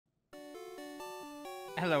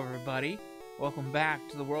Hello everybody, welcome back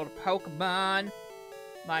to the world of Pokemon.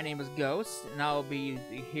 My name is Ghost, and I'll be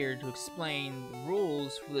here to explain the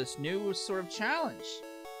rules for this new sort of challenge.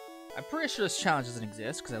 I'm pretty sure this challenge doesn't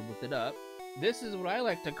exist, because I looked it up. This is what I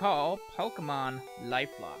like to call Pokemon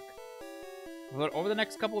Lifelocke. But over the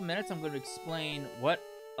next couple of minutes, I'm going to explain what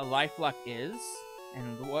a Lifelocke is,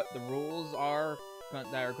 and what the rules are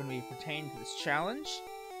that are going to be pertaining to this challenge.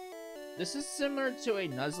 This is similar to a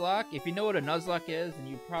Nuzlocke. If you know what a Nuzlocke is, then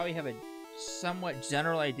you probably have a somewhat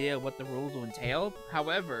general idea of what the rules will entail.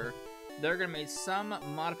 However, they're going to make some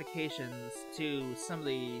modifications to some of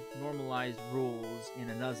the normalized rules in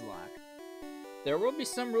a Nuzlocke. There will be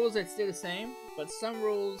some rules that stay the same, but some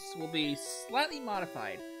rules will be slightly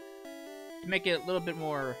modified to make it a little bit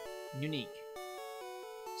more unique.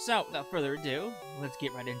 So, without further ado, let's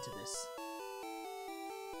get right into this.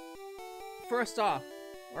 First off,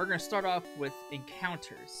 we're going to start off with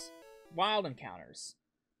encounters. Wild encounters.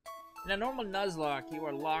 In a normal Nuzlocke, you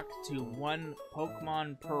are locked to one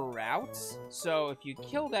Pokemon per route. So if you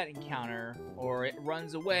kill that encounter, or it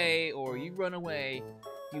runs away, or you run away,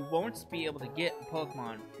 you won't be able to get a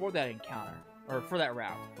Pokemon for that encounter, or for that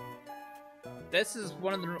route. This is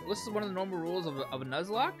one of the normal rules of a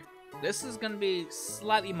Nuzlocke. This is going to be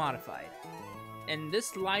slightly modified. In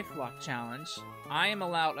this Lifelocke challenge, I am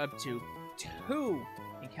allowed up to 2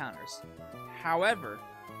 encounters. However,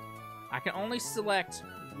 I can only select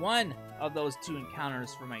one of those 2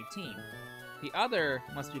 encounters for my team. The other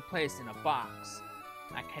must be placed in a box.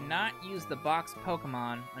 I cannot use the box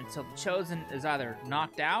Pokemon until the chosen is either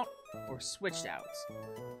knocked out or switched out.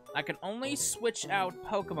 I can only switch out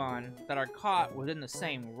Pokemon that are caught within the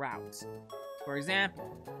same route. For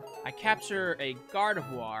example, I capture a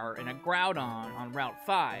Gardevoir and a Groudon on Route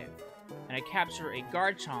 5, and I capture a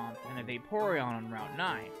Garchomp and a Vaporeon on Route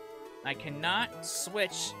 9. I cannot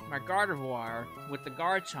switch my Gardevoir with the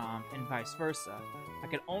Garchomp and vice versa. I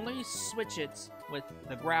can only switch it with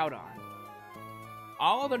the Groudon.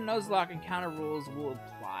 All other Nuzlocke encounter rules will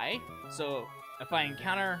apply, so if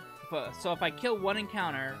I kill one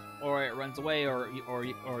encounter, or it runs away, or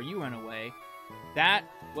you run away, that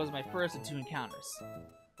was my first of 2 encounters.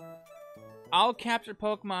 All captured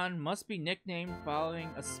Pokemon must be nicknamed following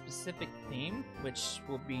a specific theme, which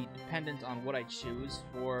will be dependent on what I choose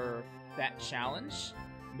for that challenge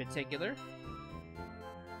in particular.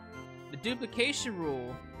 The duplication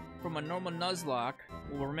rule from a normal Nuzlocke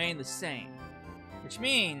will remain the same, which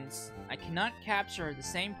means I cannot capture the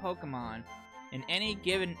same Pokemon in any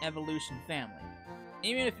given evolution family,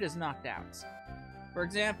 even if it is knocked out. For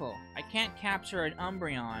example, I can't capture an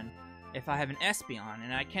Umbreon if I have an Espeon,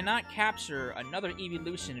 and I cannot capture another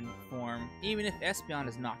evolution form even if Espeon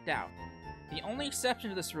is knocked out. The only exception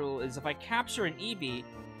to this rule is if I capture an Eevee.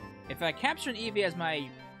 If I capture an Eevee as my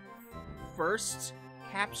first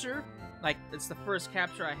capture, like it's the first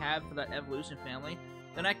capture I have for that evolution family,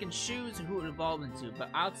 then I can choose who it evolved into. But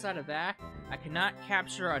outside of that, I cannot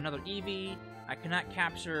capture another Eevee. I cannot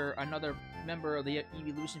capture another member of the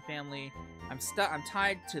evolution family. I'm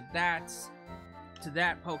tied to that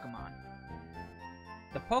Pokemon.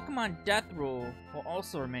 The Pokemon death rule will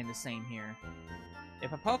also remain the same here.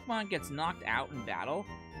 If a Pokemon gets knocked out in battle,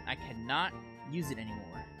 I cannot use it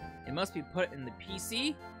anymore. It must be put in the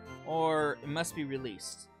PC, or it must be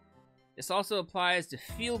released. This also applies to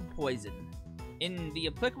field poison. In the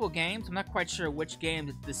applicable games, I'm not quite sure which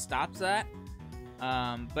game this stops at,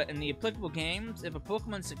 but in the applicable games, if a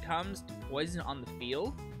Pokemon succumbs to poison on the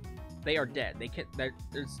field, they are dead.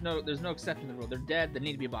 There's no exception to the rule. They're dead. They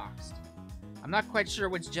need to be boxed. I'm not quite sure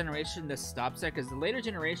which generation this stops at, because the later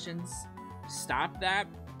generations stop that.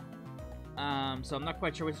 So I'm not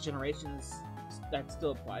quite sure which generations that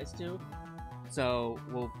still applies to. So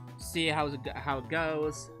we'll see how it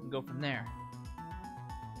goes and go from there.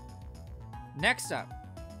 Next up,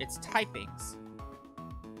 it's typings,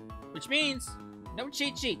 which means no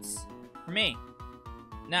cheat sheets for me.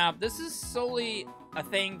 Now, this is solely a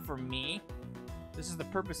thing for me. This is the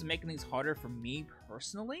purpose of making things harder for me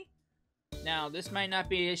personally. Now, this might not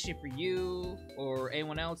be an issue for you or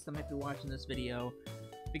anyone else that might be watching this video.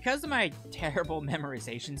 Because of my terrible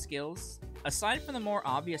memorization skills, aside from the more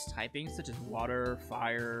obvious typings such as water,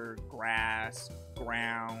 fire, grass,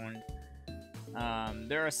 ground,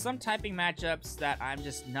 there are some typing matchups that I'm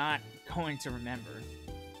just not going to remember.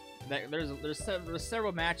 There's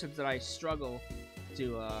several matchups that I struggle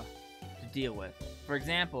to deal with. For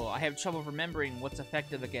example, I have trouble remembering what's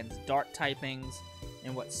effective against dart typings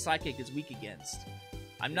and what psychic is weak against.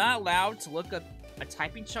 I'm not allowed to look up a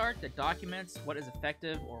typing chart that documents what is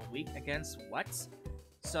effective or weak against what.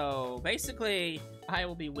 So basically, I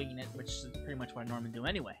will be winging it, which is pretty much what I normally do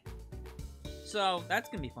anyway. So that's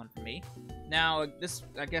gonna be fun for me. Now, this,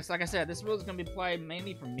 I guess, like I said, this rule is gonna be applied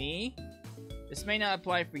mainly for me. This may not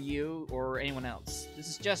apply for you or anyone else. This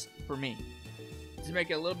is just for me, to make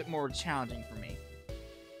it a little bit more challenging for me.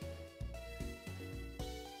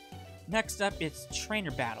 Next up, it's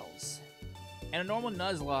trainer battles. In a normal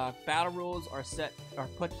Nuzlocke, battle rules are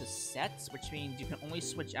put to sets, which means you can only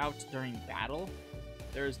switch out during battle.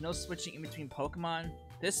 There is no switching in between Pokemon.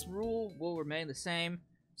 This rule will remain the same,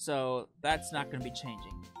 so that's not going to be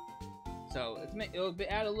changing. So it'll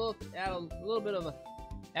add a little bit of an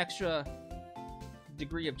extra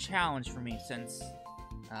degree of challenge for me, since,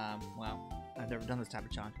 well, I've never done this type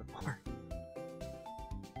of challenge before.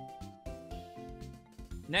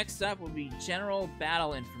 Next up will be general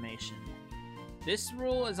battle information. This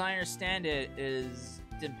rule, as I understand it, is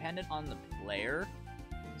dependent on the player.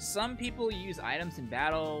 Some people use items in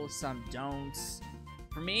battle, some don't.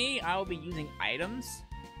 For me, I will be using items.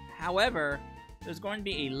 However, there's going to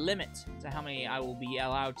be a limit to how many I will be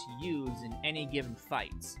allowed to use in any given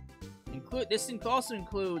fight. This also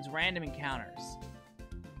includes random encounters.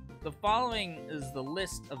 The following is the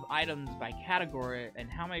list of items by category and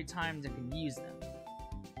how many times I can use them.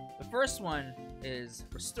 The first one is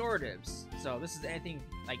restoratives. So this is anything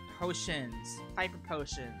like potions, hyper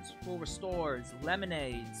potions, full restores,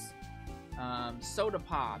 lemonades, soda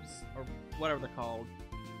pops, or whatever they're called.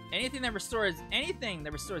 Anything that restores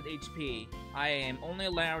HP, I am only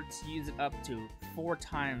allowed to use it up to 4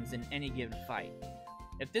 times in any given fight.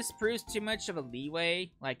 If this proves too much of a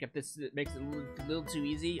leeway, like if this makes it a little too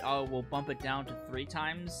easy, I will bump it down to 3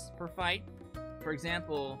 times per fight. For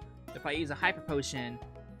example, if I use a hyper potion,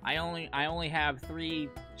 I only have 3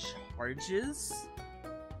 charges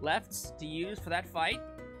left to use for that fight.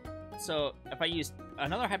 So if I use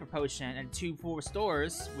another hyper potion and 2 full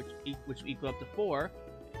restores, which equal up to 4,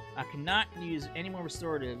 I cannot use any more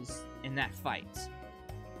restoratives in that fight.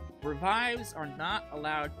 Revives are not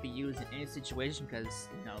allowed to be used in any situation because,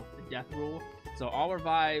 you know, the death rule. So all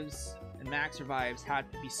revives and max revives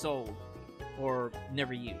have to be sold or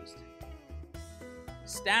never used.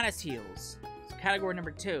 Status heals. Category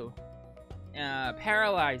number 2,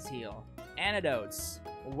 Paralyze Heal, Antidotes,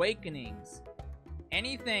 Awakenings,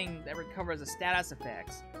 anything that recovers a status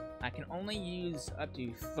effect, I can only use up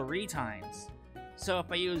to 3 times. So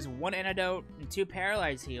if I use 1 Antidote and 2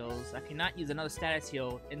 Paralyze Heals, I cannot use another status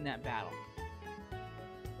heal in that battle.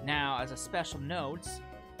 Now, as a special note,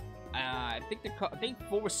 I think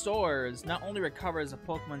Full Restores not only recovers a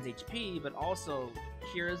Pokemon's HP, but also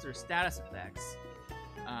cures their status effects.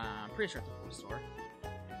 I'm pretty sure it's a full restore.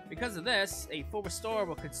 Because of this, a full restore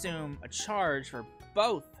will consume a charge for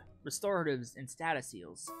both restoratives and status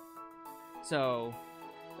heals. So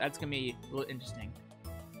that's gonna be a little interesting.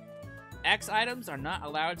 X items are not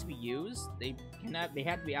allowed to be used. They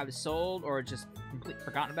have to be either sold or just completely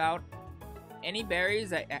forgotten about. Any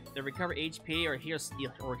berries that recover HP or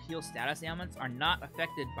heal status ailments are not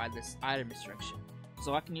affected by this item restriction.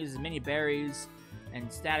 So I can use as many berries and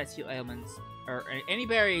status heal ailments, or any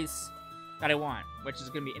berries that I want, which is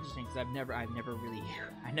going to be interesting because I've never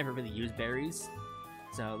really used berries,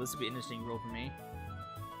 so this will be an interesting rule for me.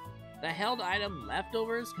 The held item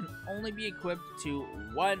leftovers can only be equipped to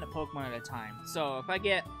 1 Pokemon at a time. So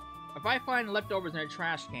if I find leftovers in a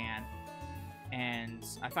trash can, and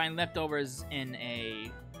I find leftovers in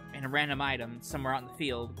a random item somewhere out in the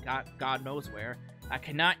field, God knows where, I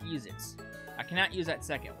cannot use it. I cannot use that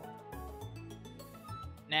second one.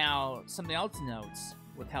 Now, something else to note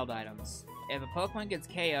with held items. If a Pokemon gets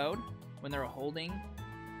KO'd when they're holding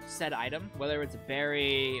said item, whether it's a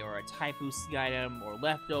berry or a type boosting item or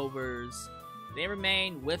leftovers, they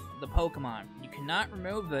remain with the Pokemon. You cannot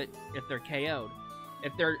remove it if they're KO'd.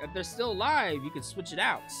 If they're still alive, you can switch it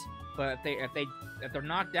out. But if they're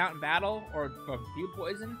knocked out in battle or from view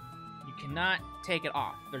poison, you cannot take it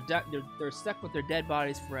off. They're stuck with their dead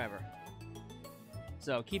bodies forever.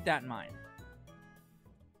 So keep that in mind.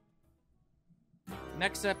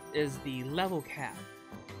 Next up is the level cap.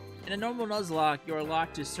 In a normal Nuzlocke, you're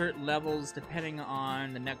locked to certain levels depending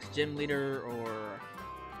on the next gym leader or,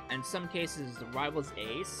 in some cases, the rival's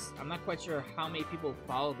ace. I'm not quite sure how many people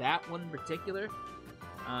follow that one in particular.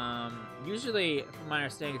 Usually, from my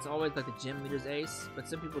understanding, it's always like the gym leader's ace, but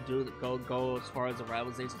some people do go as far as the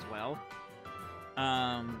rival's ace as well.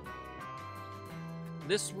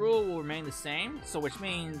 This rule will remain the same, so which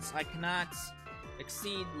means I cannot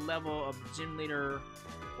exceed the level of the gym leader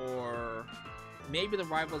or maybe the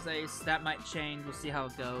rival's ace. That might change. We'll see how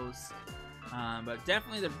it goes. But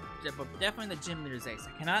definitely the gym leader's ace.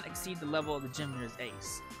 I cannot exceed the level of the gym leader's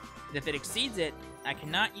ace. And if it exceeds it, I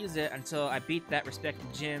cannot use it until I beat that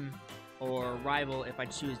respective gym or rival if I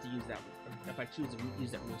choose to use that. If I choose to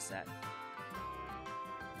use that rule set.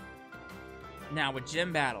 Now with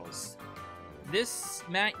gym battles, this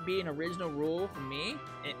might be an original rule for me.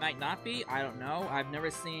 It might not be. I don't know. I've never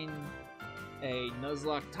seen a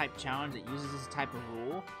Nuzlocke type challenge that uses this type of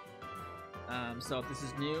rule. So if this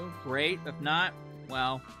is new, great. If not,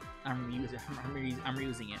 well, I'm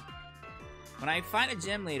reusing it. When I find a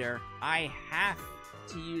gym leader, I have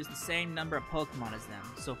to use the same number of Pokemon as them.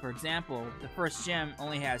 So for example, the first gym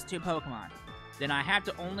only has 2 Pokemon. Then I have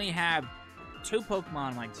to only have 2 Pokemon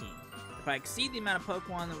on my team. If I exceed the amount of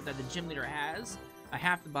Pokemon that the gym leader has, I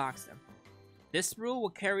have to box them. This rule will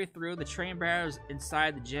carry through the train battles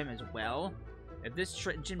inside the gym as well. If this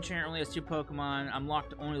gym trainer only has 2 Pokemon, I'm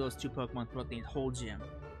locked to only those 2 Pokemon throughout the whole gym.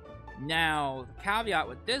 Now, the caveat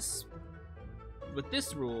with this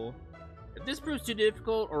rule, if this proves too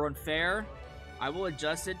difficult or unfair, I will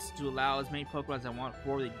adjust it to allow as many Pokemon as I want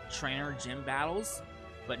for the trainer gym battles,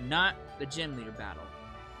 but not the gym leader battle.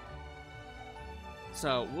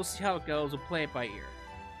 So, we'll see how it goes. We'll play it by ear.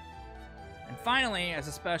 And finally, as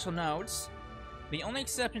a special note, the only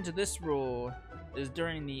exception to this rule is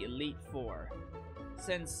during the Elite Four.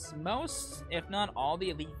 Since most, if not all, the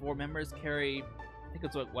Elite Four members carry, I think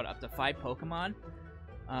it's what up to 5 Pokemon,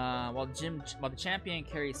 while the champion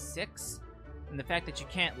carries 6, and the fact that you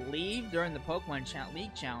can't leave during the Pokemon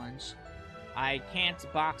League Challenge, I can't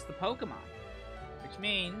box the Pokemon, which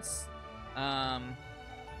means I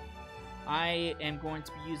am going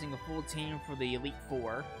to be using a full team for the Elite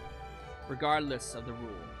Four, regardless of the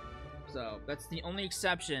rule. So that's the only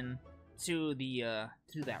exception to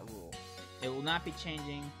that rule. It will not be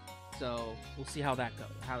changing, so we'll see how that goes,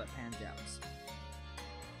 how that pans out.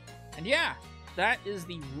 And yeah, that is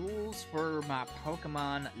the rules for my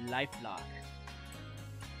Pokemon Lifelocke.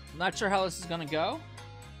 I'm not sure how this is gonna go.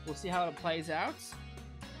 We'll see how it plays out.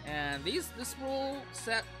 And these rules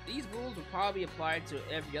will probably be applied to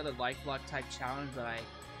every other Lifelocke type challenge that I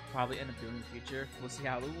probably end up doing in the future. We'll see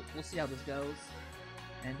how this goes.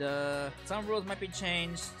 And some rules might be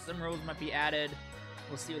changed, some rules might be added.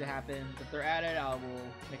 We'll see what happens. If they're added, I will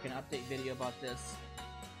make an update video about this,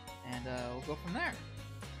 and we'll go from there.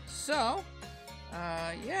 So,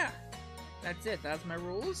 yeah, that's it. That's my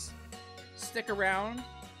rules. Stick around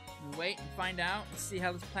and wait and find out and see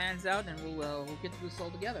how this plans out, and we'll get through this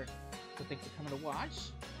all together. So thanks for coming to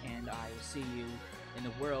watch, and I will see you in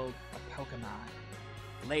the world of Pokemon.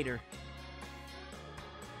 Later.